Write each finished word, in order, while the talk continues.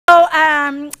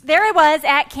there I was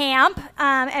at camp.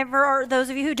 For those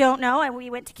of you who don't know, we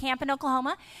went to camp in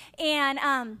Oklahoma, and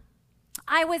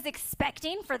I was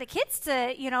expecting for the kids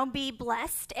to, be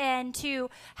blessed and to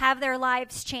have their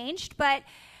lives changed, but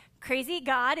crazy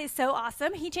God is so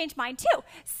awesome. He changed mine too.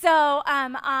 So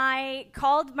I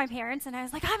called my parents and I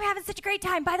was like, I'm having such a great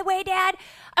time. By the way, Dad,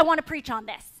 I want to preach on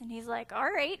this. And he's like,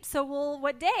 all right, so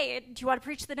what day? Do you want to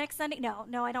preach the next Sunday?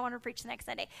 No, I don't want to preach the next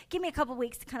Sunday. Give me a couple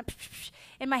weeks to kind of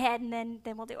in my head and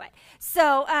then we'll do it.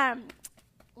 So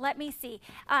let me see.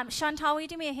 Chantal, will you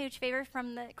do me a huge favor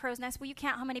from the Crow's Nest? Will you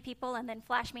count how many people and then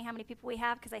flash me how many people we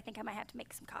have? Because I think I might have to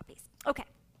make some copies. Okay.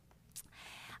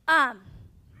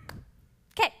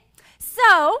 Okay.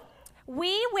 So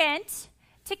we went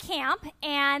to camp,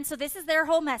 and so this is their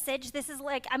whole message. This is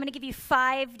I'm going to give you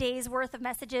 5 days worth of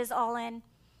messages all in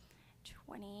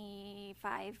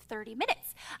 25, 30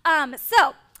 minutes.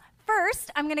 So first,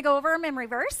 I'm going to go over a memory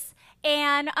verse,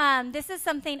 and this is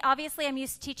something, obviously, I'm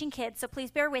used to teaching kids, so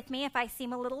please bear with me if I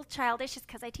seem a little childish. It's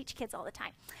because I teach kids all the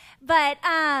time. But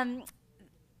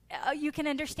you can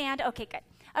understand? Okay, good.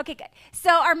 Okay, good. So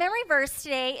our memory verse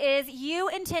today is, you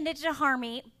intended to harm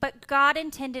me, but God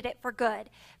intended it for good,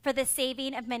 for the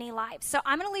saving of many lives. So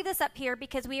I'm going to leave this up here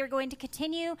because we are going to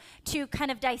continue to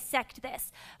kind of dissect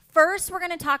this. First, we're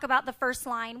going to talk about the first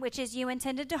line, which is, you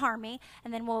intended to harm me,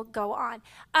 and then we'll go on.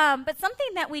 But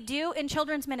something that we do in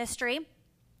children's ministry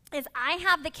is I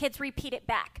have the kids repeat it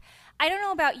back. I don't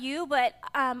know about you, but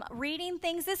reading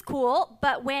things is cool,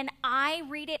 but when I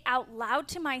read it out loud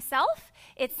to myself,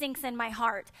 it sinks in my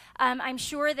heart. I'm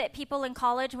sure that people in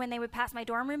college, when they would pass my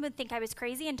dorm room, would think I was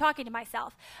crazy and talking to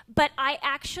myself. But I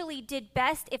actually did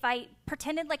best if I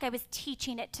pretended like I was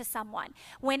teaching it to someone.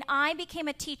 When I became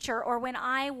a teacher, or when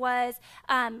I was,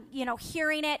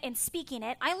 hearing it and speaking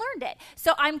it, I learned it.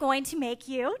 So I'm going to make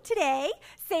you today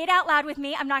say it out loud with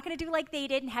me. I'm not going to do like they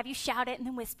did and have you shout it and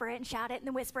then whisper it and shout it and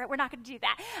then whisper it. We're not going to do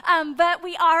that. But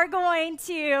we are going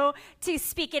to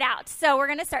speak it out. So we're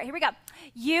going to start. Here we go.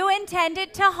 You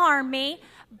intended to harm me,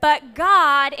 but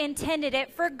God intended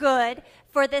it for good,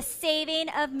 for the saving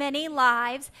of many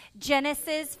lives.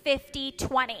 Genesis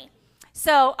 50:20.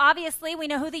 So obviously we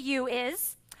know who the you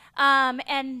is.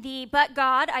 And the but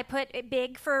God, I put it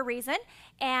big for a reason.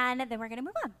 And then we're going to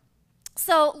move on.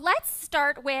 So let's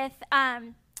start with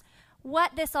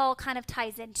what this all kind of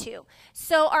ties into.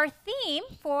 So our theme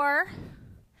for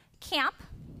camp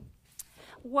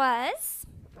was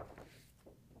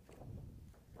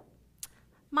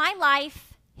My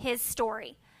Life, His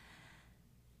Story.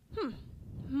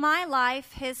 My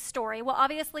life, his story. Well,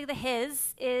 obviously the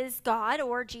his is God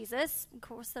or Jesus. Of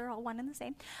course, they're all one and the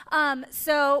same.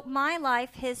 So my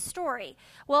life, his story.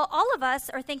 Well, all of us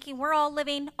are thinking we're all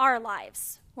living our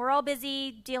lives. We're all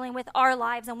busy dealing with our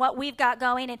lives and what we've got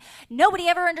going, and nobody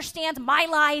ever understands my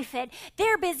life, and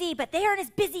they're busy, but they aren't as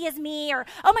busy as me, or,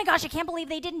 oh my gosh, I can't believe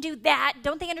they didn't do that.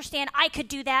 Don't they understand I could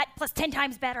do that plus 10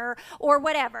 times better, or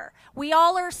whatever. We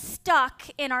all are stuck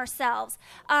in ourselves.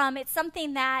 It's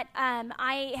something that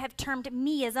I have termed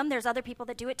meism. There's other people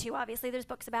that do it too, obviously. There's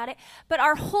books about it. But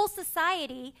our whole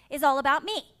society is all about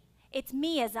me. It's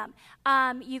meism.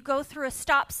 You go through a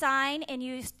stop sign and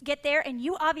you get there and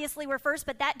you obviously were first,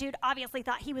 but that dude obviously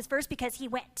thought he was first because he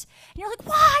went. And you're like,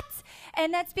 what?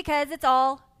 And that's because it's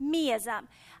all meism.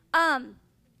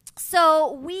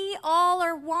 So we all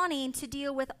are wanting to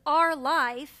deal with our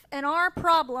life and our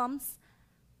problems,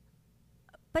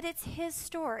 but it's his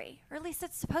story, or at least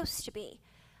it's supposed to be.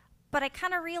 But I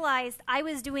kind of realized I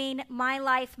was doing my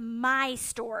life, my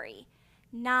story,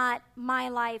 not my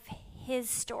life, his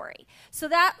story. So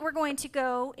that we're going to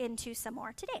go into some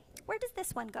more today. Where does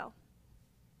this one go?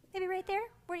 Maybe right there?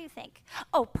 Where do you think?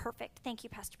 Oh, perfect. Thank you,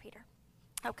 Pastor Peter.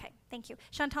 Okay, thank you.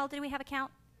 Chantal, did we have a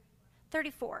count?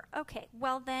 34. Okay,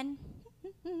 well then,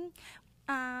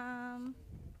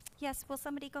 yes, will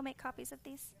somebody go make copies of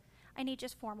these? I need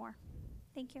just 4 more.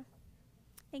 Thank you.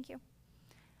 Thank you.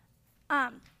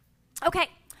 Okay,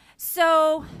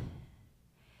 so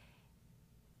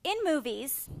in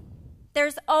movies,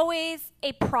 there's always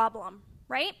a problem,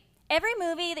 right? Every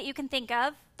movie that you can think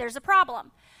of, there's a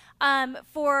problem.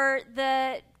 For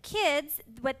the kids,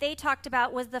 what they talked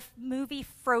about was the movie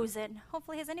Frozen.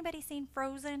 Hopefully, has anybody seen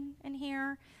Frozen in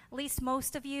here? At least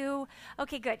most of you.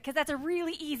 Okay, good, because that's a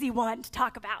really easy one to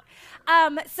talk about.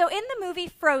 So in the movie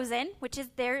Frozen, which is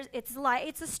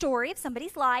it's a story of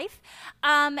somebody's life.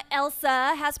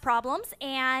 Elsa has problems,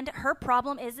 and her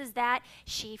problem is that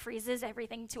she freezes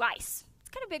everything to ice.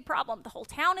 Kind of a big problem. The whole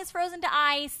town is frozen to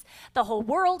ice. The whole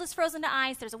world is frozen to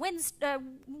ice. There's a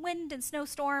wind and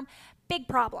snowstorm. Big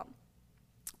problem.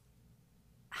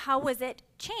 How was it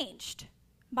changed?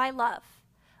 By love.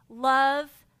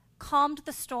 Love calmed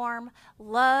the storm.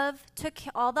 Love took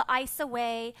all the ice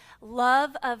away.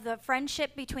 Love of the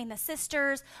friendship between the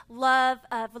sisters. Love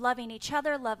of loving each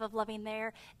other. Love of loving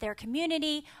their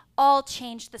community. All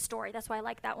changed the story. That's why I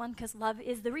like that one, because love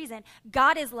is the reason.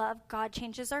 God is love. God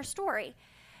changes our story.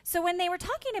 So when they were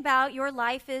talking about your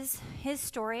life is his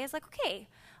story, I was like, okay,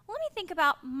 well, let me think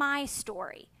about my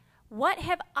story. What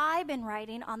have I been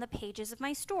writing on the pages of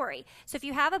my story? So if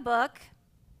you have a book,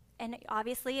 and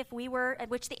obviously if we were,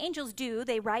 which the angels do,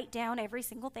 they write down every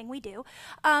single thing we do.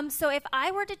 So if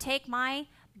I were to take my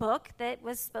book that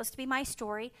was supposed to be my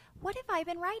story, what have I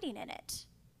been writing in it?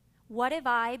 What have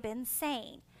I been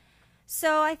saying?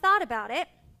 So I thought about it,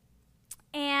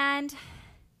 and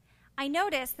I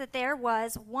noticed that there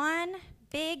was one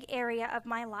big area of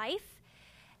my life.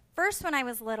 First, when I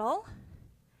was little,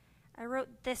 I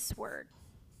wrote this word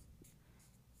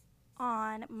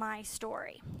on my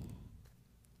story.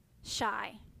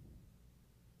 Shy.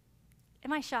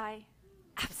 Am I shy?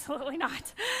 Absolutely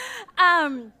not.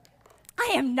 I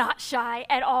am not shy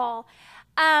at all.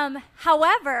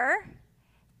 However,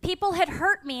 people had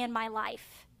hurt me in my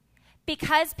life.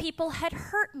 Because people had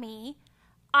hurt me,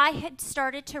 I had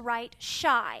started to write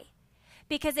shy.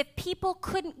 Because if people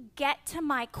couldn't get to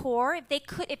my core,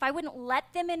 if I wouldn't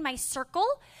let them in my circle,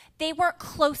 they weren't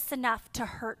close enough to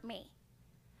hurt me.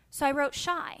 So I wrote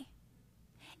shy.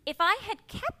 If I had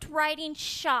kept writing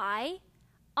shy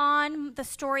on the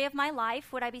story of my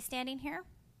life, would I be standing here?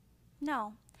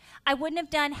 No. I wouldn't have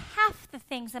done half the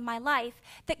things in my life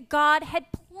that God had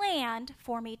planned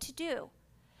for me to do.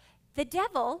 The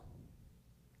devil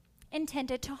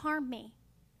intended to harm me.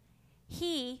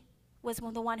 He was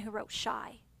the one who wrote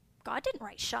shy. God didn't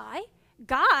write shy.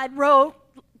 God wrote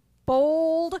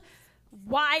bold,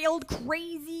 wild,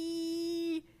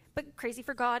 crazy, but crazy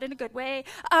for God in a good way.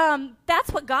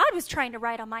 That's what God was trying to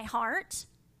write on my heart.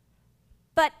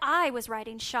 But I was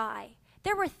writing shy.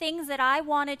 There were things that I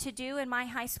wanted to do in my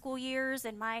high school years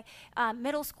and my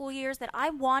middle school years that I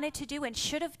wanted to do and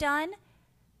should have done,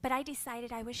 but I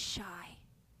decided I was shy.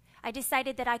 I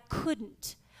decided that I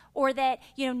couldn't, or that,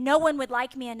 no one would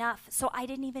like me enough, so I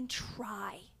didn't even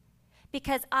try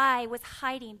because I was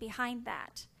hiding behind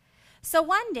that. So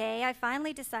one day I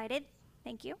finally decided,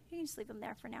 thank you, you can just leave them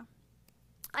there for now.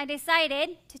 I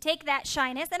decided to take that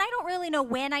shyness, and I don't really know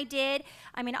when I did.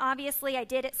 I mean, obviously I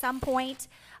did at some point,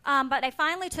 but I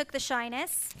finally took the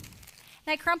shyness,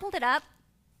 and I crumpled it up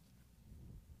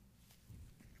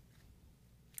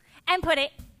and put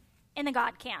it in the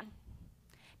God can.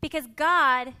 Because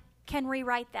God can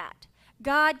rewrite that.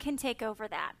 God can take over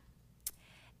that.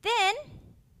 Then,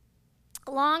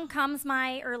 along comes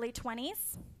my early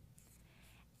 20s,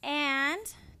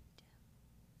 and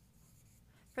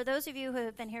for those of you who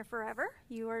have been here forever,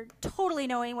 you are totally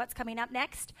knowing what's coming up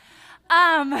next.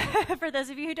 For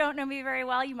those of you who don't know me very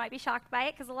well, you might be shocked by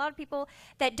it, because a lot of people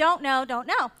that don't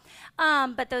know.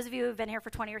 But those of you who have been here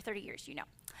for 20 or 30 years, you know.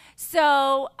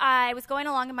 So I was going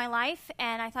along in my life,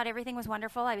 and I thought everything was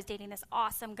wonderful. I was dating this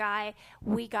awesome guy.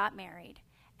 We got married,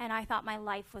 and I thought my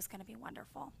life was going to be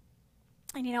wonderful.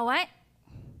 And you know what?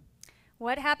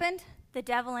 What happened? The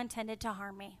devil intended to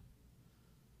harm me.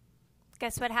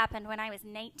 Guess what happened when I was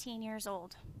 19 years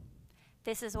old?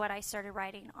 This is what I started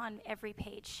writing on every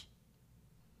page.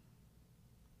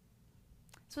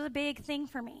 This was a big thing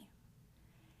for me.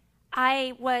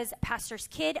 I was a pastor's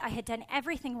kid. I had done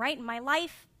everything right in my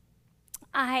life.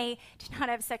 I did not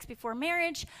have sex before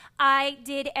marriage. I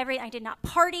did not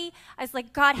party. I was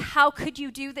like, God, how could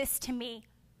you do this to me?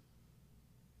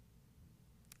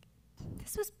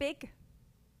 This was big.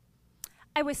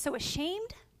 I was so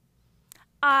ashamed.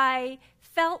 I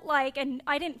felt like, and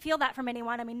I didn't feel that from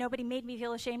anyone. I mean, nobody made me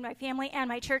feel ashamed. My family and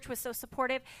my church was so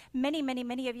supportive. Many, many,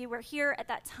 many of you were here at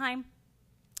that time.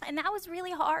 And that was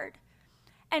really hard.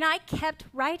 And I kept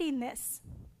writing this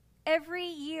every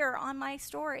year on my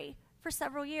story for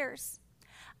several years.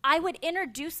 I would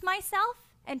introduce myself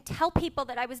and tell people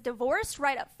that I was divorced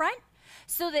right up front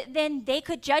so that then they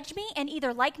could judge me and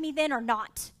either like me then or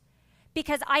not.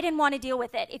 Because I didn't want to deal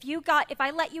with it. If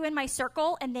I let you in my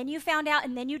circle and then you found out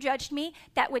and then you judged me,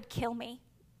 that would kill me.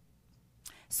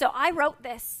 So I wrote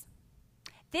this.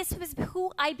 This was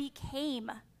who I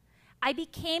became. I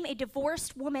became a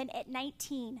divorced woman at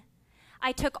 19.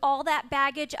 I took all that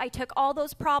baggage, I took all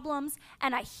those problems,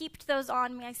 and I heaped those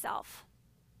on myself.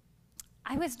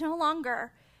 I was no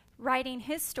longer writing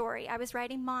his story. I was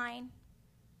writing mine.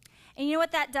 And you know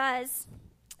what that does?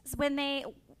 Is when they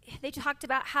talked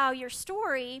about how your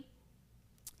story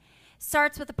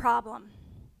starts with a problem.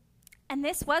 And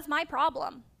this was my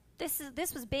problem. This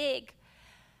was big.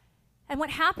 And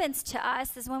what happens to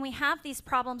us is when we have these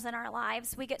problems in our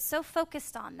lives, we get so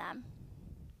focused on them.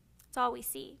 It's all we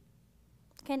see.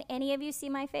 Can any of you see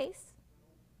my face?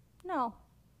 No.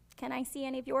 Can I see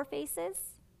any of your faces?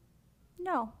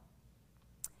 No.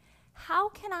 How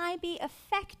can I be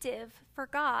effective for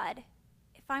God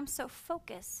if I'm so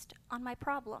focused on my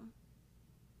problem?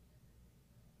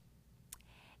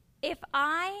 If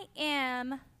I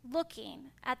am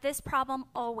looking at this problem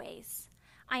always,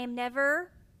 I am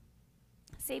never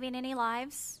saving any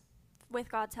lives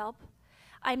with God's help.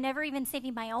 I'm never even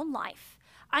saving my own life.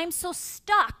 I'm so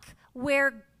stuck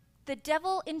where the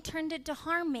devil intended to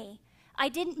harm me. I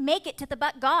didn't make it to the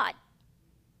but God.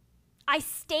 I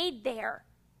stayed there.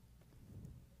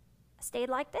 I stayed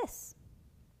like this.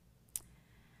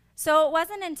 So it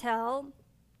wasn't until,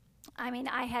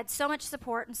 I had so much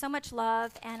support and so much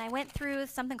love, and I went through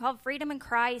something called freedom in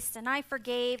Christ, and I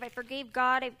forgave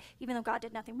God, even though God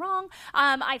did nothing wrong.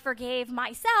 I forgave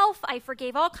myself. I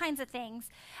forgave all kinds of things.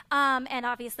 And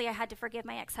obviously I had to forgive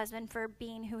my ex-husband for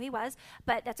being who he was,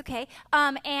 but that's okay.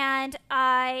 And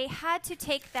I had to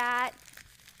take that,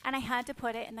 and I had to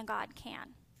put it in the God can.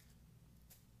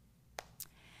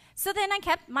 So then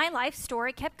my life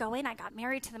story kept going. I got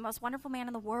married to the most wonderful man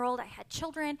in the world. I had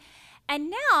children.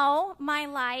 And now my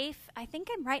life, I think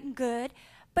I'm right and good,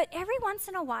 but every once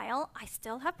in a while, I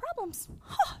still have problems.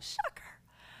 Oh, shocker.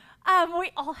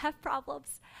 We all have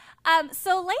problems.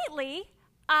 So lately,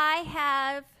 I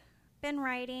have been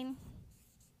writing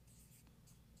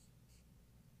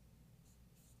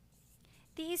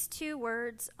these 2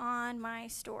 words on my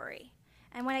story.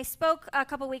 And when I spoke a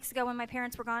couple weeks ago when my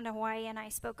parents were gone to Hawaii, and I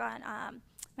spoke on,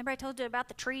 remember I told you about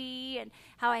the tree and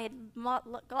how I had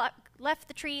left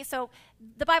the tree. So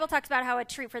the Bible talks about how a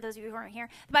tree, for those of you who aren't here,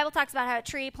 the Bible talks about how a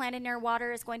tree planted near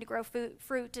water is going to grow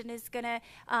fruit and is going to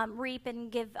reap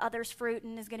and give others fruit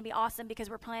and is going to be awesome because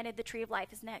we're planted. The tree of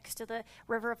life is next to the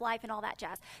river of life and all that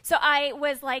jazz. So I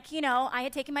was like, I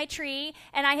had taken my tree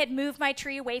and I had moved my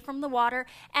tree away from the water.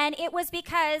 And it was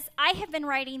because I have been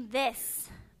writing this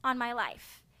on my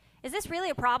life. Is this really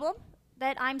a problem?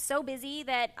 That I'm so busy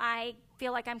that I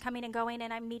feel like I'm coming and going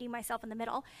and I'm meeting myself in the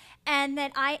middle. And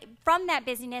that from that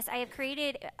busyness, I have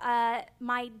created,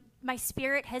 my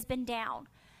spirit has been down.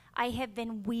 I have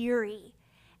been weary.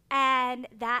 And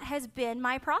that has been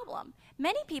my problem.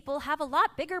 Many people have a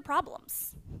lot bigger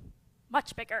problems.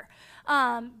 Much bigger.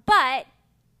 But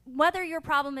whether your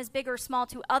problem is big or small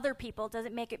to other people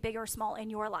doesn't make it big or small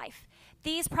in your life.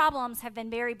 These problems have been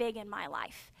very big in my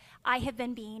life. I have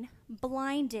been being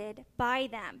blinded by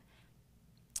them.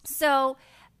 So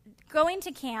going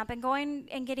to camp and going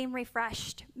and getting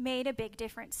refreshed made a big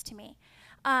difference to me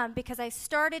because I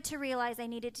started to realize I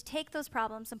needed to take those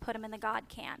problems and put them in the God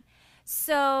can.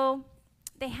 So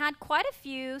they had quite a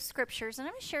few scriptures, and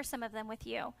I'm going to share some of them with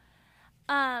you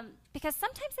because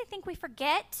sometimes I think we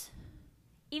forget,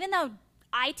 even though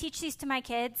I teach these to my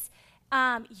kids,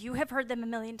 you have heard them a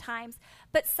million times,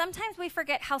 but sometimes we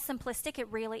forget how simplistic it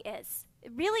really is.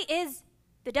 It really is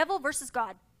the devil versus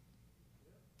God.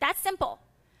 That's simple.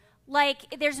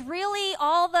 Like, there's really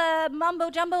all the mumbo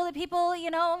jumbo that people,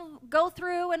 go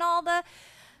through and all the,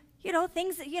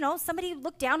 things that, somebody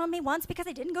looked down on me once because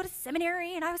I didn't go to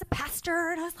seminary and I was a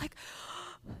pastor and I was like,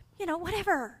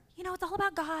 whatever. It's all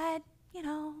about God,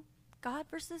 God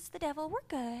versus the devil. We're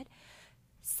good.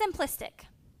 Simplistic.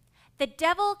 The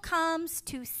devil comes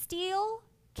to steal,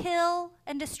 kill,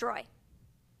 and destroy.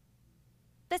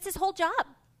 That's his whole job.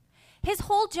 His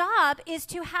whole job is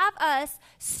to have us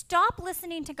stop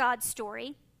listening to God's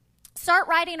story, start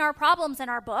writing our problems in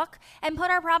our book, and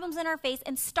put our problems in our face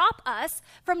and stop us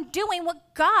from doing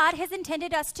what God has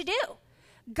intended us to do.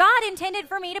 God intended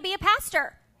for me to be a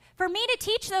pastor, for me to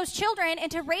teach those children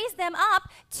and to raise them up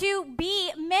to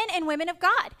be men and women of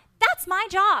God. That's my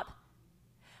job.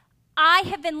 I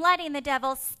have been letting the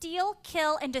devil steal,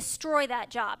 kill, and destroy that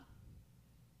job.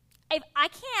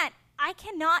 I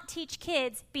cannot teach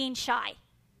kids being shy.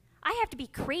 I have to be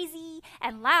crazy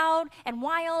and loud and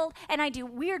wild, and I do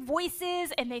weird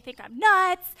voices, and they think I'm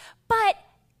nuts, but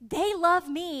they love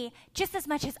me just as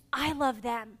much as I love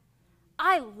them.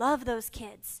 I love those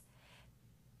kids.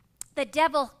 The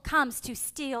devil comes to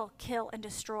steal, kill, and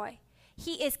destroy.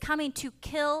 He is coming to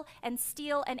kill and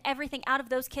steal and everything out of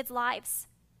those kids' lives.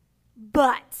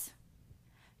 But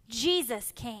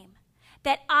Jesus came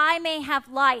that I may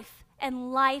have life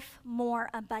and life more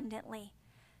abundantly.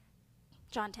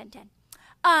 John 10:10.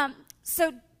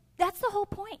 So that's the whole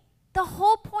point. The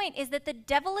whole point is that the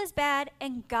devil is bad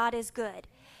and God is good.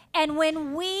 And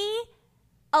when we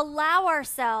allow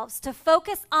ourselves to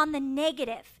focus on the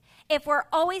negative if we're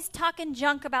always talking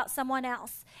junk about someone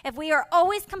else, if we are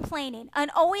always complaining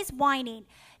and always whining,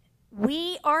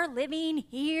 we are living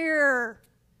here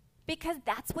because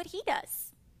that's what he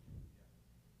does.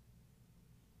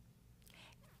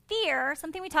 Fear,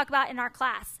 something we talk about in our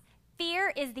class,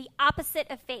 fear is the opposite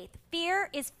of faith. Fear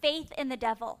is faith in the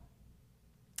devil.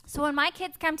 So when my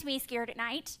kids come to me scared at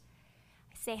night,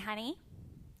 I say, honey,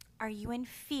 are you in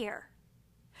fear?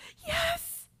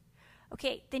 Yes.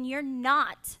 Okay, then you're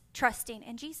not trusting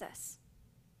in Jesus.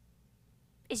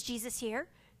 Is Jesus here?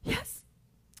 Yes.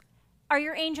 Are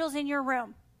your angels in your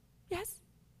room? Yes.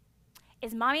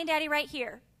 Is mommy and daddy right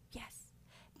here? Yes.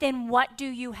 Then what do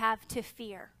you have to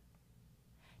fear?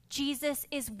 Jesus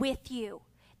is with you.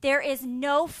 There is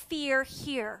no fear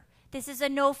here. This is a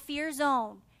no fear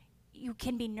zone. You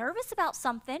can be nervous about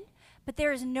something, but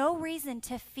there is no reason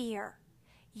to fear.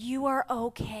 You are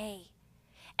okay.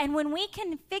 And when we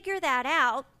can figure that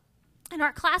out, in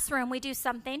our classroom, we do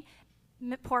something.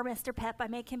 Poor Mr. Pep, I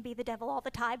make him be the devil all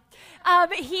the time.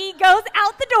 He goes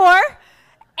out the door,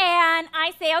 and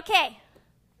I say, okay,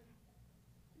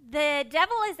 the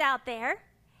devil is out there,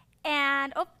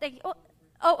 and,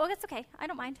 that's okay. I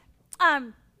don't mind.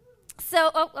 And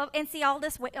see all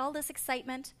this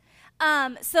excitement.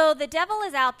 So the devil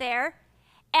is out there,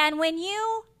 and when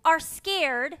you are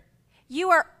scared, you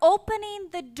are opening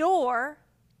the door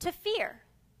to fear.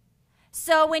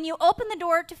 So when you open the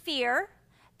door to fear,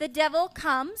 the devil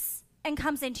comes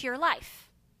into your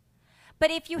life. But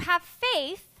if you have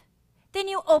faith, then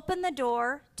you open the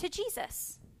door to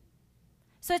Jesus.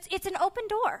 So it's an open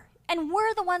door, and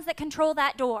we're the ones that control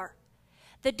that door.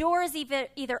 The door is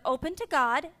either open to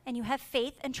God, and you have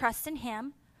faith and trust in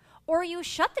him, or you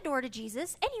shut the door to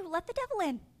Jesus, and you let the devil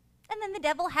in. And then the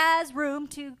devil has room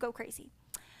to go crazy.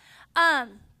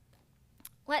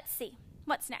 Let's see.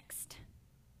 What's next?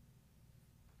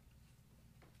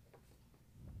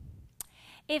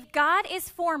 If God is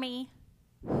for me,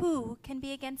 who can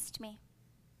be against me?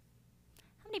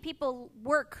 How many people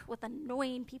work with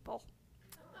annoying people?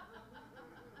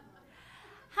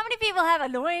 How many people have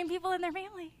annoying people in their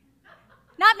family?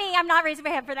 Not me. I'm not raising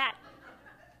my hand for that.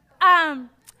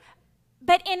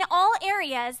 But in all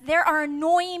areas, there are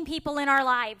annoying people in our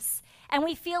lives, and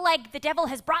we feel like the devil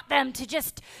has brought them to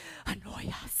just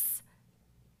annoy us.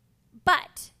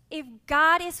 But if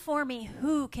God is for me,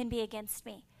 who can be against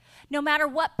me? No matter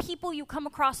what people you come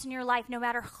across in your life, no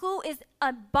matter who is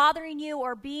bothering you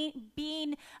or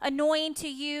being annoying to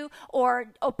you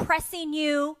or oppressing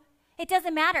you, it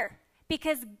doesn't matter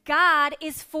because God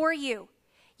is for you.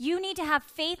 You need to have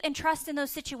faith and trust in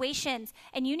those situations,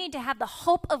 and you need to have the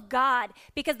hope of God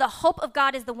because the hope of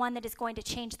God is the one that is going to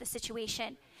change the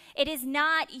situation. It is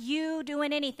not you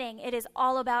doing anything. It is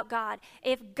all about God.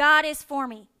 If God is for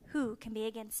me, who can be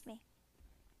against me?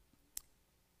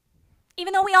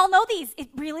 Even though we all know these, it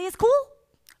really is cool.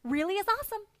 Really is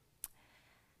awesome.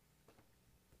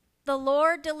 The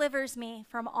Lord delivers me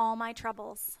from all my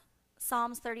troubles.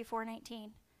 Psalms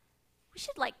 34:19. We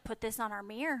should put this on our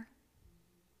mirror.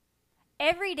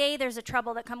 Every day there's a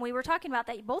trouble that comes. We were talking about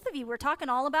that. Both of you were talking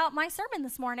all about my sermon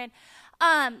this morning.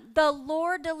 The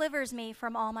Lord delivers me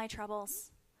from all my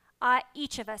troubles.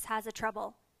 Each of us has a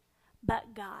trouble,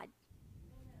 but God.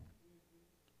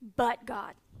 But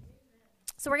God.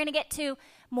 So we're going to get to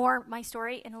more my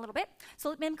story in a little bit. So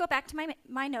let me go back to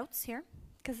my notes here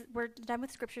because we're done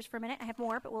with scriptures for a minute. I have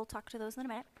more, but we'll talk to those in a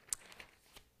minute.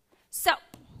 So,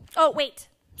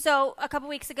 So a couple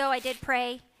weeks ago I did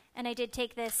pray and I did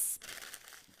take this,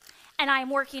 and I'm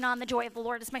working on the joy of the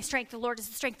Lord is my strength. The Lord is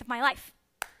the strength of my life.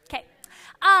 Okay.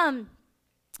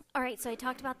 All right, so I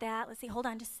talked about that. Let's see. Hold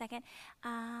on just a second.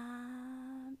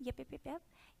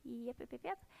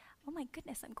 Yep. Oh, my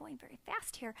goodness. I'm going very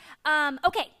fast here.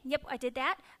 Okay. Yep, I did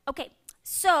that. Okay.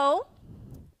 So,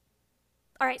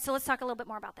 all right, so let's talk a little bit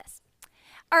more about this.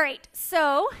 All right,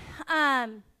 so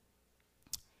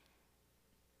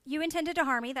you intended to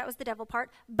harm me. That was the devil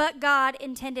part. But God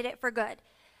intended it for good.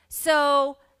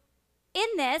 So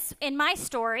in my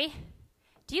story,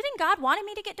 do you think God wanted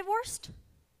me to get divorced?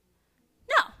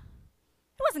 No.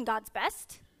 It wasn't God's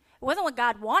best. It wasn't what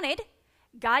God wanted.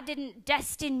 God didn't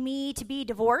destine me to be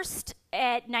divorced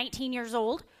at 19 years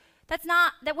old.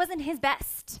 That wasn't his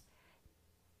best.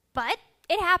 But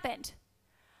it happened.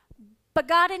 But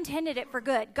God intended it for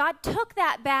good. God took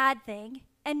that bad thing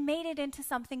and made it into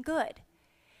something good.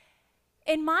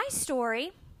 In my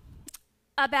story,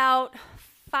 about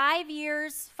 5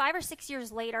 or 6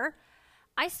 years later,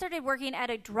 I started working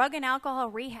at a drug and alcohol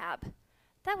rehab.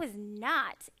 That was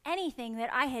not anything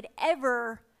that I had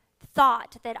ever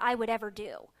thought that I would ever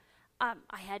do. I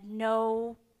had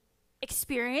no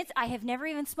experience. I have never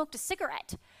even smoked a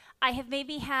cigarette. I have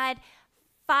maybe had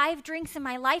 5 drinks in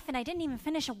my life, and I didn't even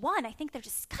finish one. I think they're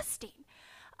disgusting.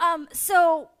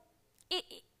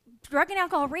 Drug and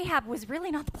alcohol rehab was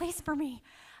really not the place for me.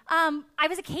 I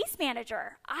was a case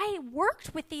manager. I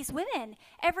worked with these women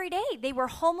every day. They were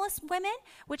homeless women,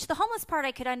 which the homeless part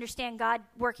I could understand God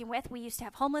working with. We used to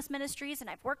have homeless ministries, and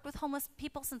I've worked with homeless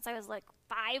people since I was like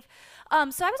 5.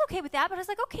 So I was okay with that, but I was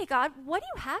like, okay, God, what do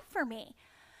you have for me?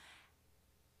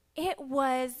 It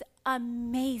was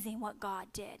amazing what God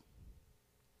did.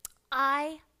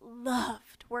 I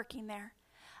loved working there.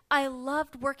 I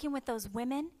loved working with those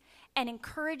women and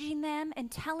encouraging them and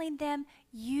telling them,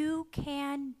 you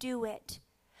can do it.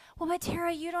 Well, but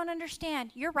Tara, you don't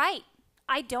understand. You're right.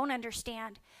 I don't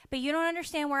understand. But you don't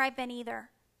understand where I've been either.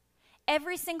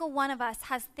 Every single one of us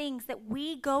has things that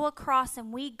we go across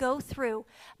and we go through,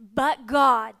 but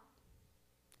God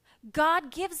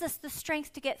gives us the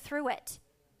strength to get through it.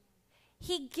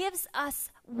 He gives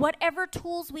us whatever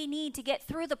tools we need to get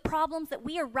through the problems that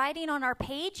we are writing on our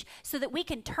page so that we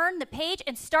can turn the page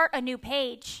and start a new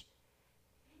page.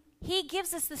 He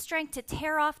gives us the strength to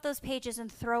tear off those pages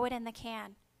and throw it in the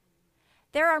can.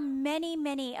 There are many,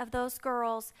 many of those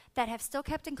girls that have still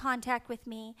kept in contact with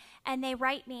me, and they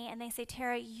write me and they say,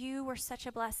 Tara, you were such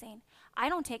a blessing. I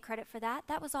don't take credit for that.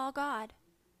 That was all God.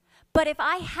 But if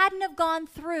I hadn't have gone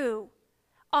through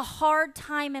a hard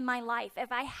time in my life,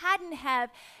 if I hadn't have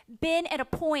been at a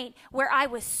point where I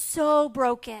was so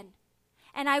broken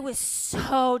and I was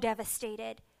so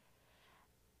devastated,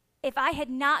 if I had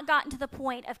not gotten to the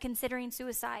point of considering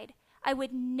suicide, I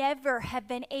would never have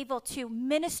been able to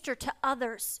minister to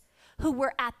others who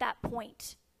were at that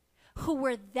point, who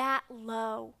were that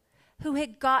low, who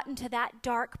had gotten to that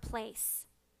dark place.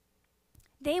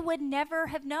 They would never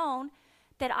have known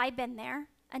that I'd been there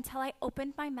until I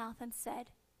opened my mouth and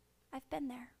said, I've been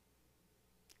there.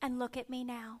 And look at me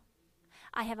now.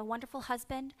 I have a wonderful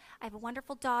husband. I have a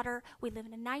wonderful daughter. We live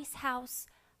in a nice house.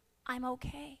 I'm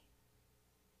okay.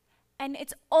 And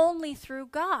it's only through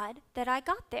God that I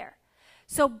got there.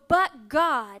 So, but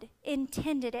God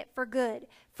intended it for good,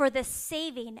 for the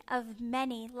saving of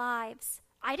many lives.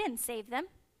 I didn't save them,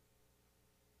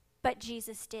 but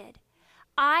Jesus did.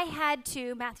 I had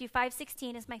to, Matthew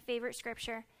 5:16 is my favorite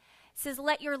scripture. It says,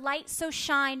 let your light so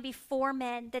shine before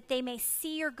men that they may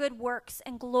see your good works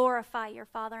and glorify your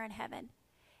Father in heaven.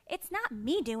 It's not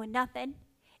me doing nothing.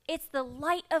 It's the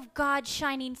light of God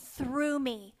shining through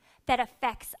me that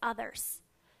affects others.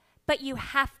 But you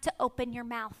have to open your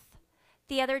mouth.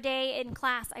 The other day in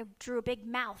class, I drew a big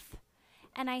mouth.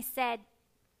 And I said,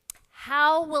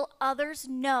 how will others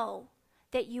know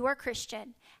that you are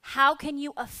Christian? How can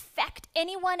you affect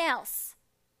anyone else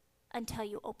until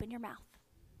you open your mouth?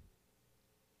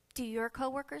 Do your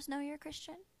coworkers know you're a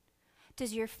Christian?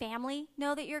 Does your family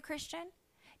know that you're a Christian?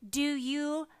 Do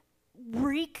you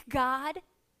reek God?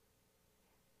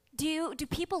 Do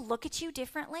people look at you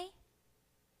differently?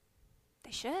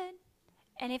 They should.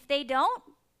 And if they don't,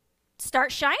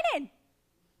 start shining.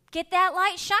 Get that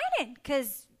light shining,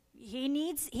 because he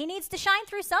needs to shine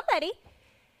through somebody.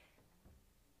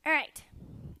 All right.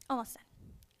 Almost done.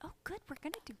 Oh, good. We're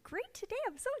going to do great today.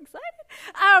 I'm so excited.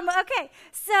 Okay.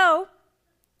 So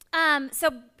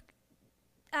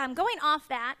going off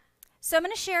that, so I'm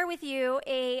going to share with you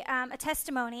a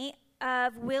testimony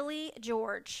of Willie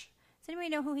George. Does anybody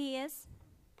know who he is?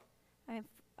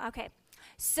 Okay.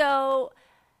 So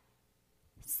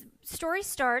story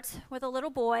starts with a little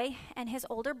boy and his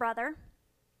older brother,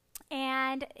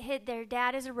 and their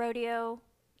dad is a rodeo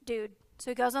dude.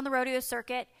 So he goes on the rodeo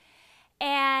circuit,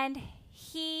 and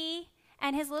he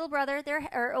and his little brother,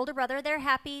 older brother, they're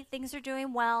happy. Things are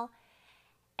doing well.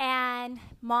 And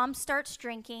mom starts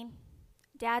drinking.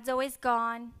 Dad's always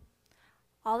gone.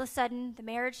 All of a sudden, the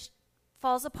marriage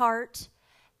falls apart.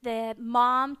 The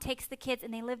mom takes the kids,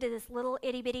 and they lived in this little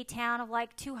itty-bitty town of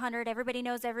like 200. Everybody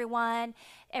knows everyone.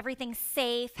 Everything's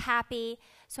safe, happy.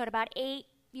 So at about 8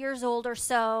 years old or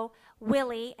so,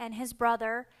 Willie and his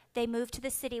brother, they move to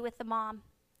the city with the mom.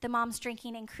 The mom's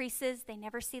drinking increases. They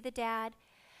never see the dad.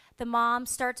 The mom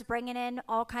starts bringing in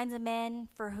all kinds of men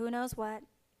for who knows what.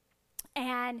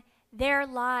 And their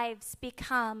lives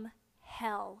become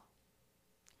hell.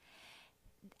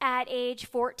 At age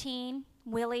 14,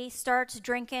 Willie starts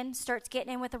drinking, starts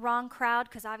getting in with the wrong crowd,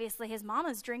 because obviously his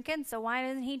mama's drinking, so why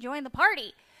doesn't he join the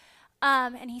party?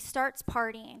 And he starts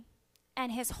partying,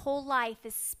 and his whole life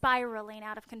is spiraling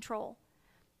out of control.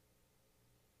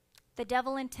 The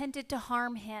devil intended to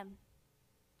harm him.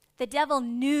 The devil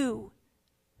knew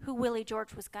who Willie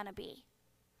George was going to be,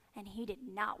 and he did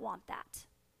not want that.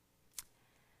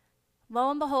 Lo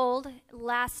and behold,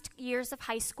 last years of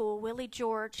high school, Willie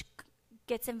George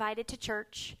gets invited to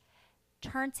church,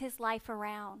 turns his life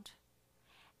around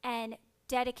and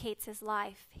dedicates his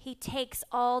life. He takes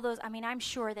all those, I'm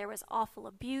sure there was awful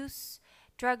abuse,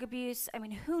 drug abuse.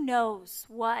 Who knows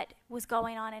what was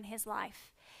going on in his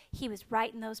life. He was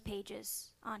writing those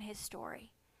pages on his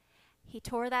story. He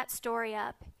tore that story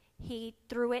up. He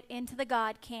threw it into the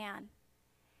God can.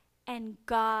 And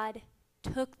God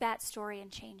took that story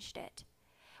and changed it.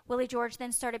 Willie George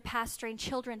then started pastoring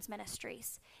children's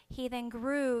ministries. He then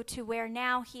grew to where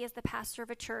now he is the pastor of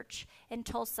a church in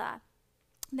Tulsa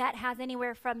that has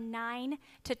anywhere from 9,000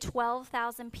 to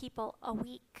 12,000 people a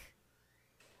week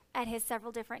at his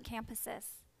several different campuses.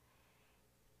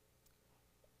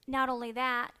 Not only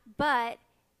that, but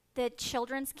the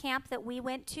children's camp that we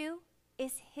went to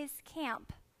is his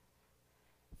camp.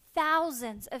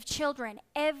 Thousands of children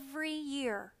every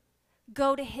year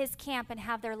go to his camp and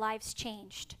have their lives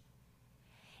changed.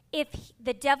 If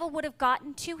the devil would have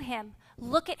gotten to him,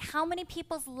 look at how many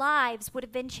people's lives would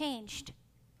have been changed.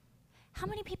 How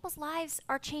many people's lives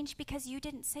are changed because you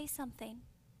didn't say something?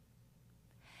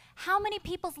 How many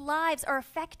people's lives are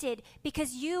affected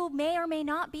because you may or may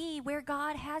not be where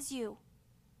God has you?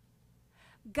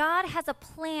 God has a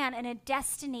plan and a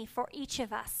destiny for each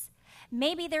of us.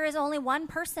 Maybe there is only one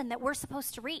person that we're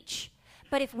supposed to reach.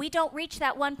 But if we don't reach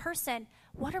that one person,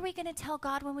 what are we going to tell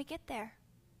God when we get there?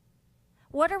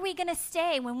 What are we going to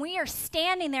say when we are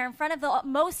standing there in front of the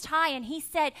Most High and he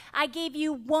said, I gave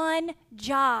you one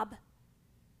job?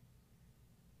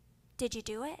 Did you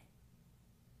do it?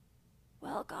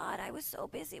 Well, God, I was so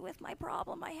busy with my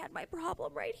problem. I had my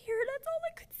problem right here. That's all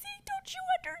I could see. Don't you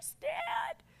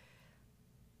understand?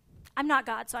 I'm not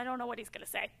God, so I don't know what he's going to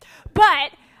say.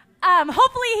 But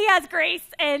hopefully he has grace,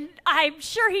 and I'm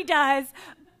sure he does.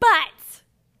 But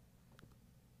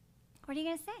what are you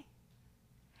going to say?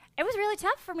 It was really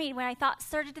tough for me when I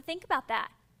started to think about that.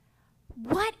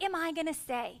 What am I going to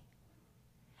say?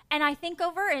 And I think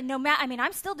over, and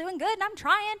I'm still doing good, and I'm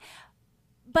trying.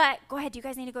 But go ahead, do you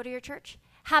guys need to go to your church?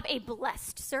 Have a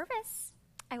blessed service.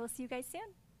 I will see you guys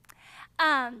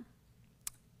soon.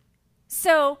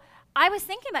 So I was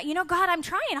thinking about, God, I'm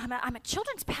trying. I'm a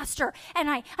children's pastor, and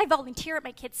I volunteer at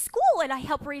my kids' school, and I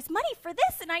help raise money for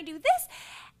this, and I do this.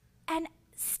 And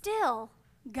still,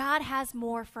 God has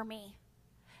more for me.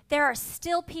 There are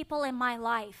still people in my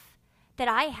life that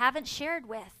I haven't shared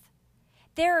with.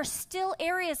 There are still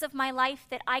areas of my life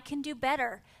that I can do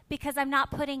better because I'm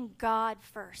not putting God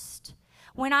first.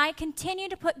 When I continue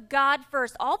to put God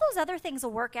first, all those other things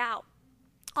will work out.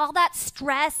 All that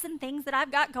stress and things that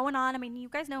I've got going on, you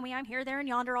guys know me, I'm here, there, and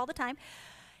yonder all the time.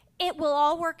 It will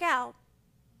all work out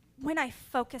when I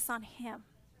focus on him.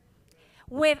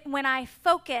 When I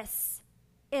focus,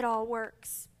 it all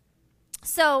works.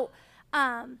 So,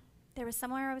 there was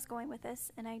somewhere I was going with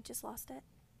this, and I just lost it.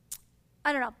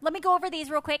 I don't know. Let me go over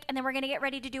these real quick, and then we're going to get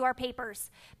ready to do our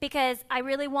papers, because I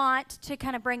really want to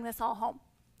kind of bring this all home.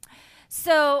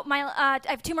 So I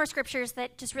have two more scriptures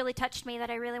that just really touched me that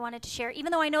I really wanted to share.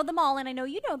 Even though I know them all, and I know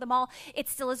you know them all, it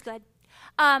still is good.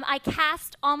 I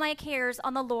cast all my cares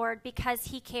on the Lord because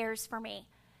he cares for me.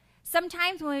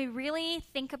 Sometimes when we really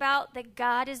think about that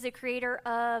God is the creator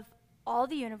of all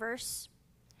the universe,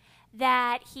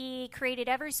 that he created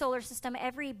every solar system,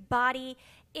 every body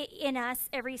in us,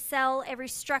 every cell, every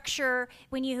structure.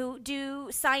 When you do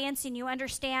science and you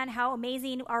understand how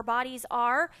amazing our bodies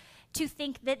are, to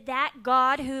think that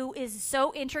God who is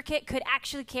so intricate could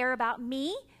actually care about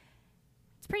me,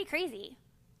 it's pretty crazy.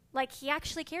 Like, he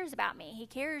actually cares about me. He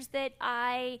cares that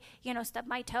I, stubbed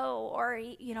my toe, or,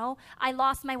 I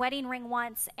lost my wedding ring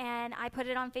once, and I put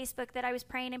it on Facebook that I was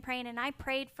praying, and I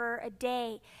prayed for a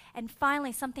day, and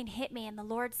finally something hit me, and the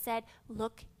Lord said,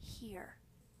 look here.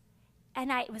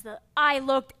 And I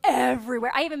looked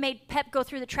everywhere. I even made Pep go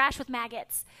through the trash with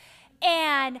maggots,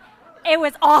 and it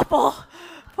was awful.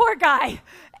 Poor guy.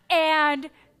 And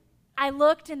I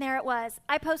looked, and there it was.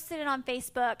 I posted it on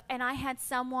Facebook, and I had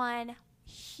someone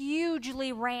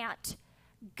hugely rant.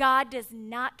 God does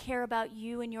not care about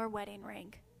you and your wedding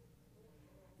ring.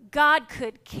 God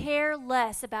could care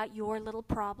less about your little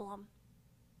problem.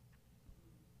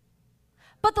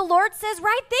 But the Lord says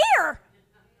right there,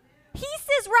 he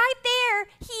says right there,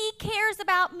 he cares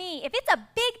about me. If it's a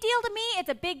big deal to me, it's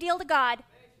a big deal to God.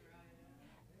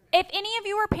 If any of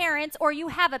you are parents, or you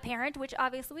have a parent, which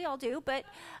obviously we all do, but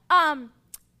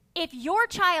if your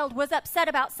child was upset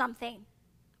about something,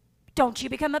 don't you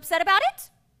become upset about it?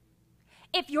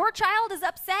 If your child is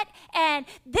upset and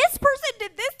this person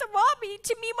did this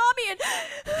to me, mommy,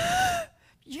 and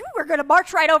you are going to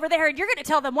march right over there and you're going to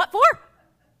tell them what for?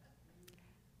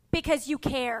 Because you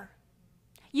care.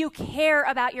 You care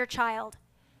about your child.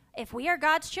 If we are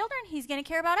God's children, he's going to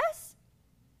care about us.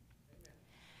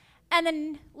 And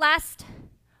then last,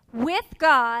 with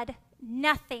God,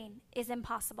 nothing is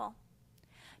impossible.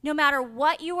 No matter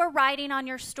what you are writing on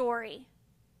your story,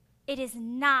 it is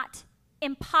not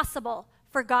impossible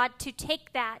for God to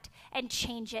take that and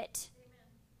change it.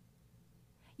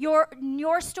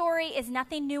 Your story is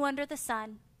nothing new under the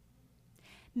sun.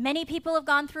 Many people have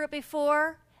gone through it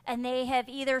before, and they have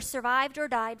either survived or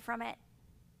died from it.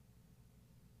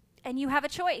 And you have a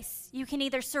choice. You can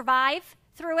either survive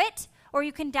through it, or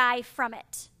you can die from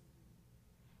it.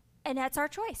 And that's our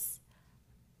choice.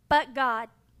 But God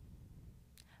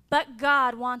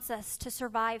wants us to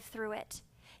survive through it.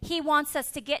 He wants us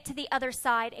to get to the other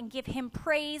side and give him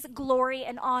praise, glory,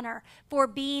 and honor for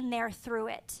being there through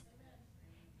it.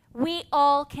 We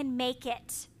all can make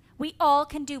it. We all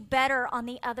can do better on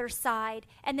the other side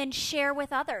and then share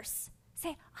with others.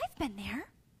 Say, I've been there.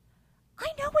 I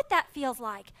know what that feels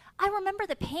like. I remember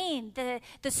the pain,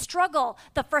 the struggle,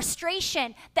 the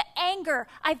frustration, the anger.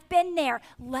 I've been there.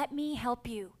 Let me help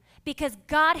you. Because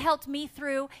God helped me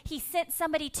through. He sent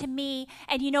somebody to me.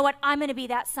 And you know what? I'm going to be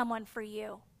that someone for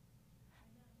you.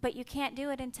 But you can't do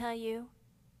it until you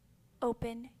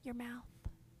open your mouth.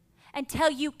 Until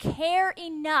you care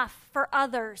enough for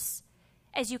others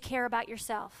as you care about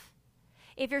yourself.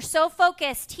 If you're so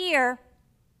focused here,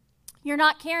 you're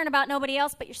not caring about nobody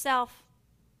else but yourself.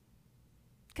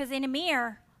 Because in a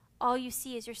mirror, all you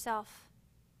see is yourself.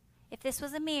 If this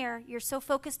was a mirror, you're so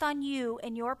focused on you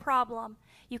and your problem,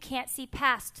 you can't see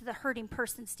past the hurting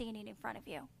person standing in front of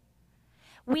you.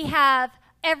 We have,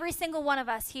 every single one of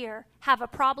us here, have a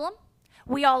problem.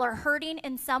 We all are hurting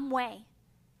in some way.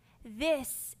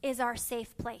 This is our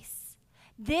safe place.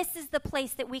 This is the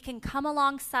place that we can come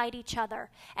alongside each other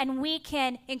and we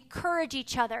can encourage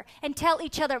each other and tell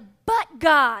each other, but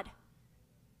God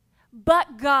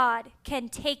can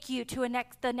take you to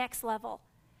the next level.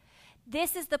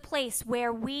 This is the place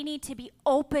where we need to be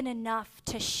open enough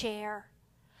to share.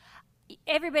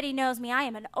 Everybody knows me. I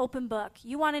am an open book.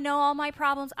 You want to know all my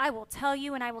problems? I will tell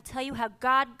you, and I will tell you how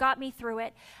God got me through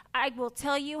it. I will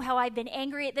tell you how I've been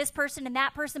angry at this person and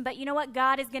that person, but you know what?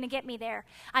 God is going to get me there.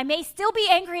 I may still be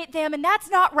angry at them, and that's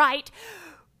not right,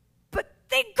 but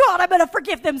thank God I'm going to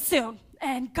forgive them soon,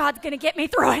 and God's going to get me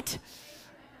through it.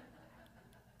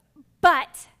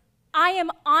 But I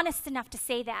am honest enough to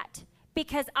say that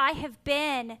because I have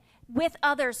been with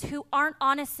others who aren't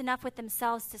honest enough with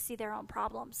themselves to see their own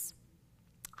problems.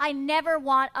 I never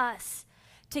want us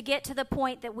to get to the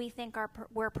point that we think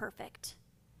we're perfect,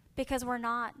 because we're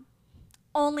not.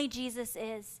 Only Jesus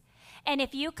is. And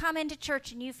if you come into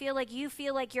church and you feel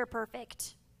like you're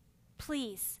perfect,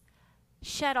 please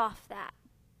shut off that.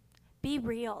 Be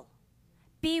real.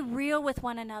 Be real with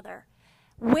one another.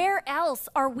 Where else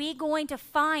are we going to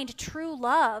find true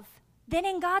love than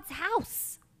in God's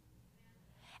house?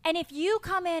 And if you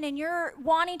come in and you're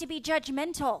wanting to be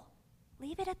judgmental,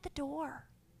 leave it at the door.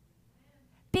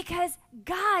 Because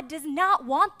God does not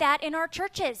want that in our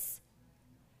churches.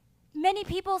 Many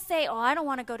people say, oh, I don't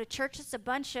want to go to church. It's a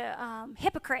bunch of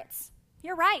hypocrites.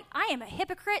 You're right. I am a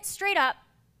hypocrite straight up.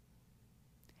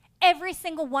 Every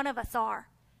single one of us are.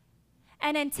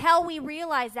 And until we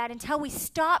realize that, until we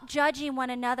stop judging one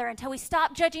another, until we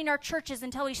stop judging our churches,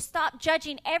 until we stop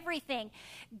judging everything,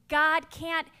 God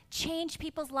can't change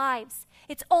people's lives.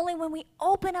 It's only when we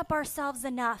open up ourselves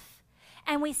enough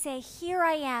and we say, here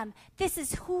I am. This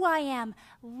is who I am.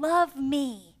 Love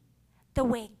me the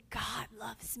way God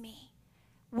loves me.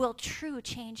 Will true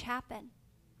change happen?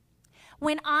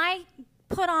 When I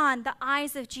put on the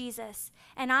eyes of Jesus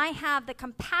and I have the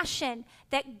compassion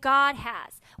that God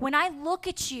has, when I look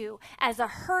at you as a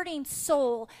hurting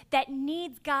soul that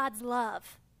needs God's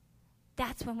love,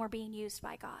 that's when we're being used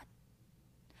by God.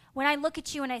 When I look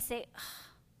at you and I say,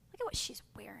 look at what she's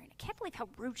wearing. I can't believe how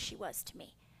rude she was to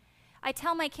me. I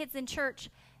tell my kids in church,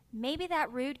 maybe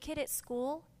that rude kid at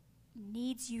school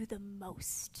needs you the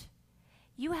most.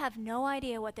 You have no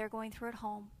idea what they're going through at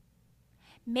home.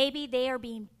 Maybe they are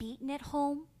being beaten at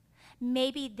home.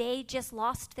 Maybe they just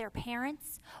lost their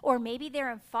parents, or maybe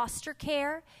they're in foster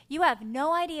care. You have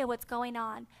no idea what's going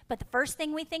on. But the first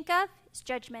thing we think of is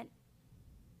judgment.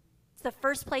 It's the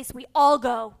first place we all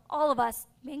go, all of us,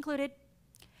 me included.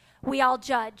 We all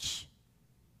judge.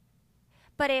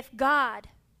 But if God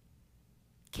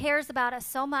cares about us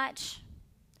so much,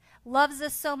 loves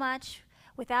us so much,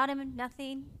 without him,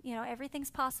 nothing,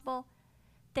 everything's possible,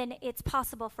 then it's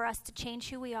possible for us to change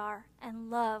who we are and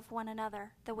love one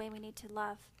another the way we need to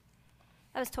love.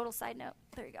 That was a total side note.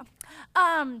 There you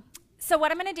go. So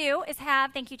what I'm going to do is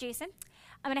thank you, Jason.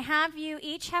 I'm going to have you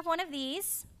each have one of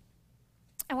these,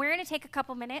 and we're going to take a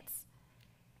couple minutes.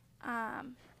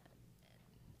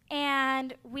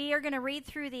 And we are going to read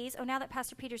through these. Oh, now that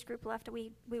Pastor Peter's group left,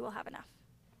 we will have enough.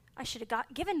 I should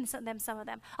have given them some of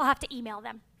them. I'll have to email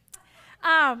them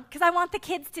because I want the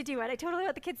kids to do it. I totally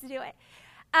want the kids to do it.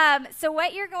 So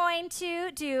what you're going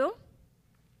to do,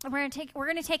 we're going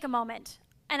to take a moment,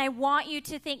 and I want you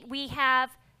to think we have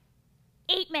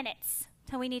 8 minutes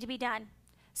till we need to be done.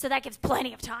 So that gives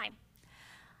plenty of time.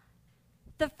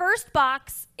 The first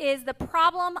box is the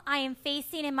problem I am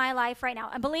facing in my life right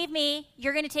now. And believe me,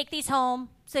 you're going to take these home.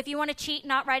 So if you want to cheat and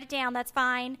not write it down, that's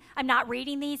fine. I'm not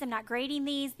reading these. I'm not grading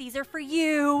these. These are for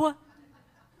you.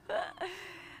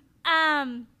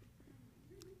 But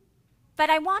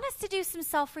I want us to do some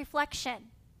self-reflection.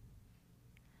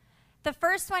 The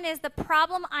first one is the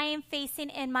problem I am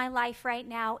facing in my life right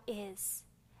now is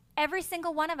every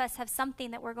single one of us have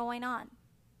something that we're going on.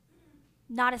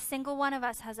 Not a single one of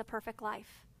us has a perfect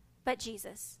life, but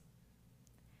Jesus.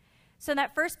 So in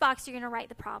that first box, you're going to write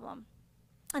the problem.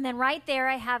 And then right there,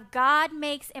 I have God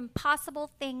makes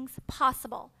impossible things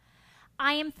possible.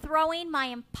 I am throwing my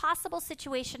impossible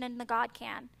situation in the God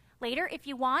can. Later, if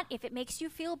you want, if it makes you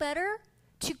feel better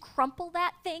to crumple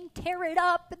that thing, tear it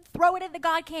up, and throw it in the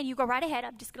God can, you go right ahead.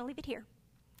 I'm just going to leave it here.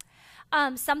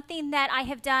 Something that I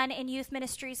have done in youth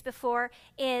ministries before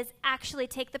is actually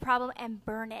take the problem and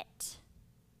burn it.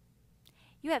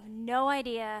 You have no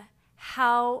idea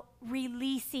how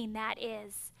releasing that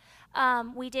is.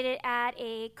 We did it at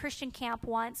a Christian camp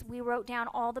once. We wrote down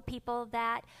all the people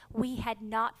that we had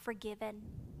not forgiven.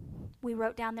 We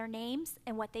wrote down their names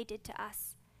and what they did to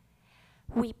us.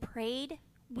 We prayed,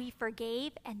 we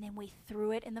forgave, and then we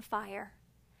threw it in the fire.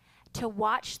 To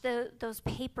watch those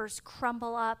papers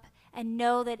crumble up and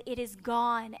know that it is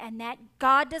gone and that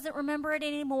God doesn't remember it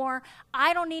anymore.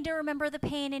 I don't need to remember the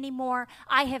pain anymore.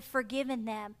 I have forgiven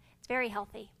them. It's very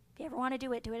healthy. If you ever want to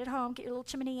do it at home. Get your little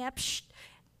chimney up.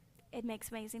 It makes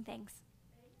amazing things.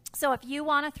 So if you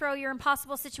want to throw your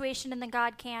impossible situation in the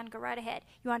God can, go right ahead.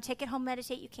 You want to take it home,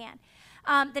 meditate, you can.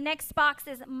 The next box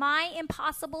is my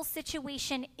impossible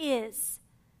situation is.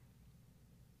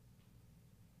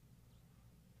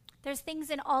 There's things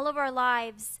in all of our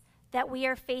lives that we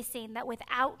are facing that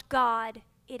without God,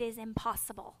 it is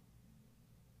impossible.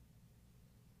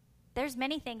 There's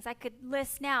many things I could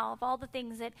list now of all the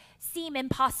things that seem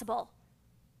impossible.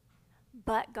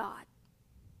 But God.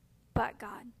 But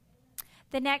God.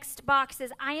 The next box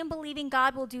is, I am believing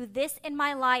God will do this in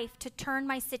my life to turn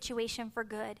my situation for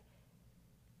good.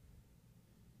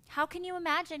 How can you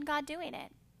imagine God doing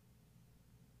it?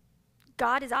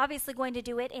 God is obviously going to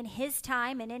do it in his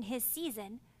time and in his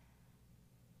season.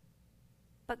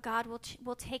 But God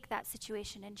will take that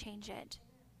situation and change it.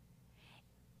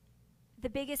 The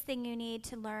biggest thing you need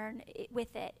to learn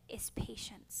with it is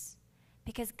patience.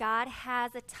 Because God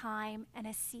has a time and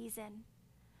a season.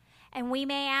 And we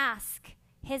may ask.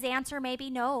 His answer may be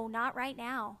no, not right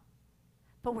now.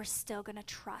 But we're still going to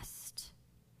trust.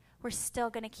 We're still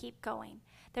going to keep going.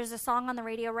 There's a song on the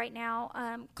radio right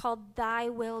now called Thy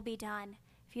Will Be Done.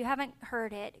 If you haven't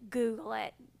heard it, Google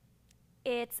it.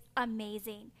 It's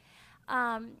amazing.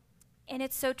 And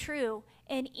it's so true.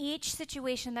 In each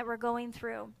situation that we're going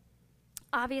through,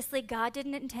 obviously God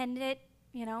didn't intend it.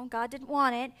 God didn't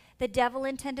want it. The devil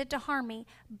intended to harm me.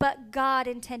 But God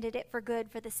intended it for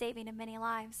good, for the saving of many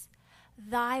lives.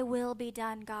 Thy will be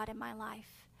done, God, in my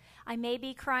life. I may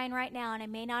be crying right now and I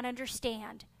may not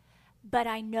understand. But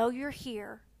I know you're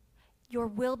here. Your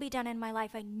will be done in my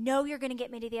life. I know you're going to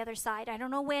get me to the other side. I don't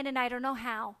know when and I don't know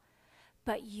how.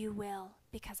 But you will,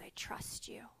 because I trust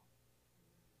you.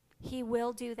 He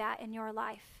will do that in your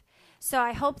life. So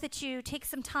I hope that you take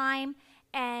some time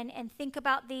and think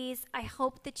about these. I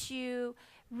hope that you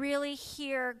really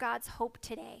hear God's hope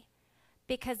today.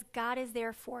 Because God is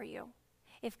there for you.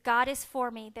 If God is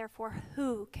for me, therefore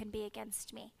who can be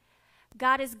against me?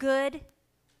 God is good.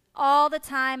 All the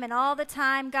time, and all the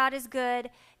time, God is good.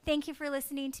 Thank you for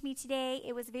listening to me today.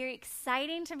 It was very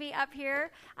exciting to be up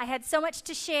here. I had so much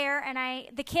to share, and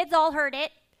the kids all heard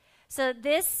it. So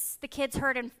the kids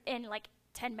heard in like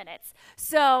 10 minutes.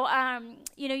 So,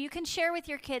 you can share with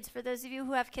your kids. For those of you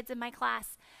who have kids in my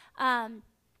class,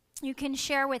 you can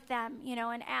share with them,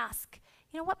 and ask,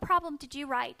 what problem did you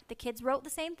write? The kids wrote the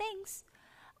same things.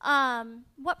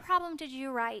 What problem did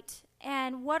you write?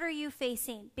 And what are you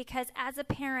facing? Because as a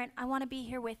parent, I want to be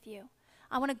here with you.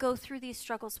 I want to go through these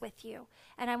struggles with you.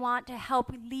 And I want to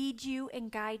help lead you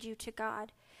and guide you to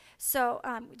God. So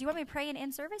do you want me to pray and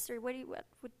end service? Or what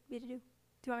would me to do? Do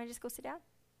you want me to just go sit down?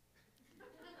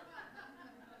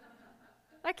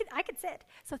 I could sit.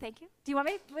 So thank you. Do you want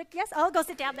me? Yes? I'll go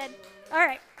sit down then. All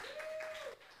right.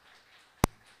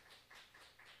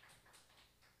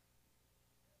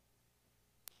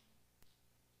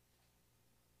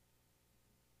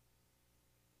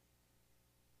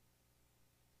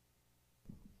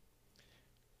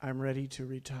 I'm ready to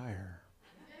retire.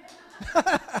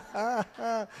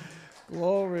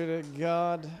 Glory to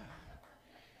God.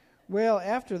 Well,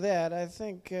 after that, I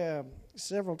think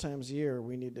several times a year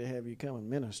we need to have you come and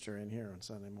minister in here on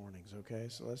Sunday mornings, okay?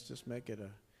 So let's just make it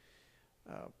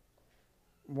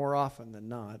more often than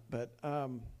not. But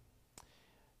some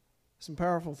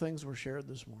powerful things were shared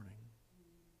this morning.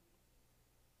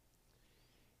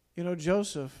 You know,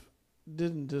 Joseph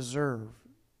didn't deserve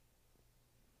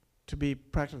to be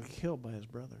practically killed by his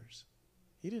brothers.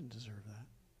 He didn't deserve that.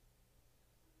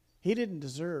 He didn't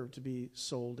deserve to be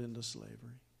sold into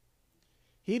slavery.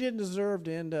 He didn't deserve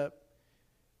to end up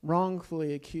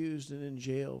wrongfully accused and in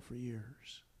jail for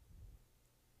years.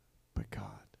 But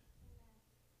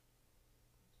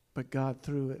God,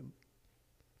 through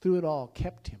it all,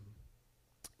 kept him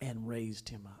and raised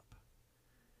him up.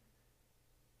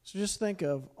 So just think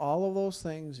of all of those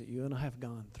things that you and I have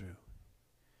gone through.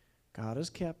 God has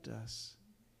kept us,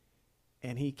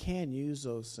 and He can use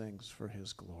those things for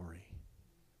His glory.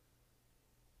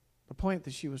 The point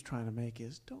that she was trying to make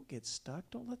is, don't get stuck.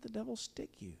 Don't let the devil stick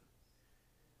you.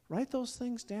 Write those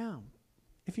things down.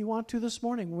 If you want to this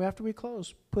morning, after we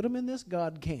close, put them in this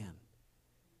God can.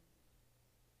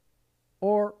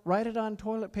 Or write it on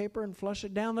toilet paper and flush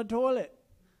it down the toilet.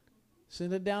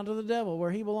 Send it down to the devil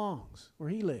where he belongs, where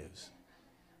he lives.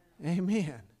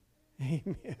 Amen.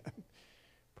 Amen.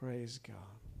 Praise God.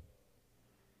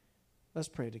 Let's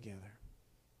pray together.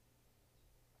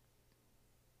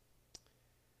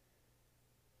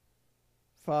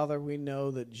 Father, we know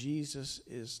that Jesus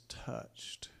is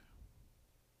touched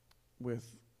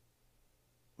with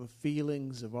the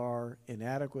feelings of our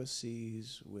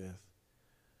inadequacies, with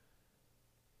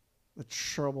the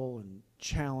trouble and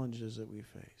challenges that we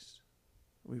face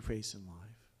in life.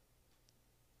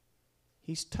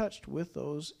 He's touched with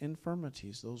those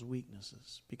infirmities, those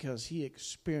weaknesses, because He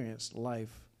experienced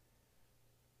life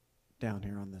down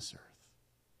here on this earth.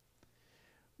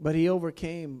 But He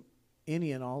overcame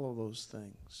any and all of those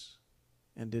things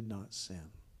and did not sin.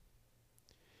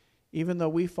 Even though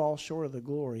we fall short of the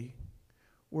glory,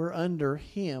 we're under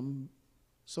Him.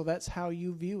 So that's how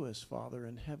you view us, Father,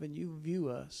 in heaven. You view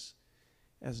us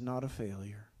as not a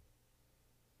failure,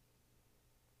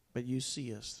 but you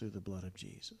see us through the blood of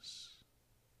Jesus.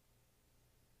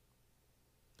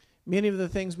 Many of the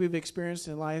things we've experienced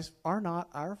in life are not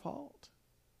our fault.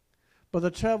 But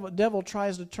the devil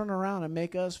tries to turn around and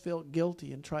make us feel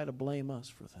guilty and try to blame us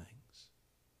for things.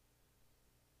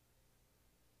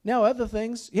 Now, other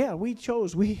things, yeah, we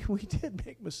did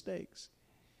make mistakes.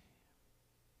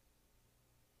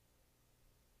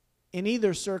 In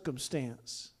either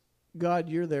circumstance, God,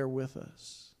 you're there with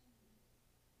us.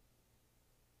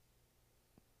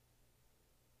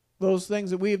 Those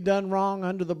things that we have done wrong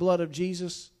under the blood of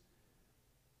Jesus,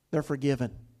 they're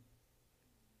forgiven.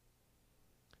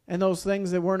 And those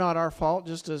things that were not our fault,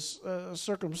 just as a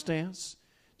circumstance,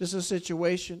 just a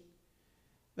situation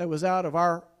that was out of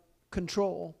our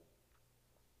control.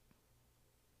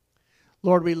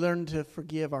 Lord, we learn to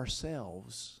forgive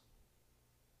ourselves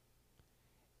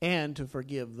and to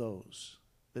forgive those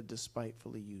that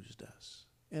despitefully used us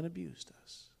and abused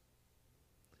us.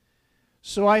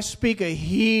 So I speak a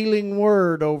healing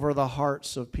word over the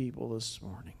hearts of people this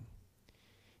morning.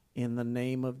 In the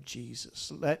name of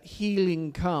Jesus, let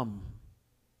healing come.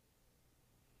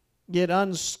 Get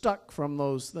unstuck from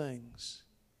those things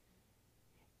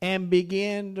and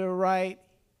begin to write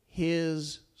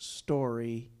His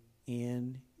story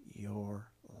in your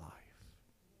life.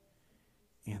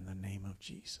 In the name of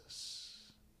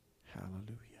Jesus.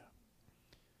 Hallelujah.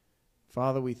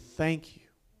 Father, we thank you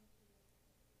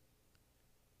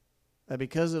that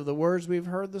because of the words we've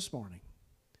heard this morning,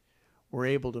 we're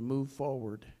able to move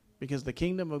forward. Because the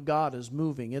kingdom of God is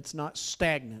moving. It's not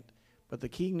stagnant, but the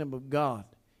kingdom of God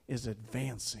is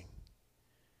advancing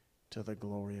to the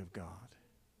glory of God.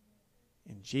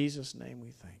 In Jesus' name we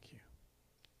thank you.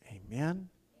 Amen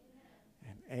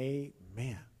and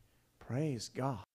amen. Praise God.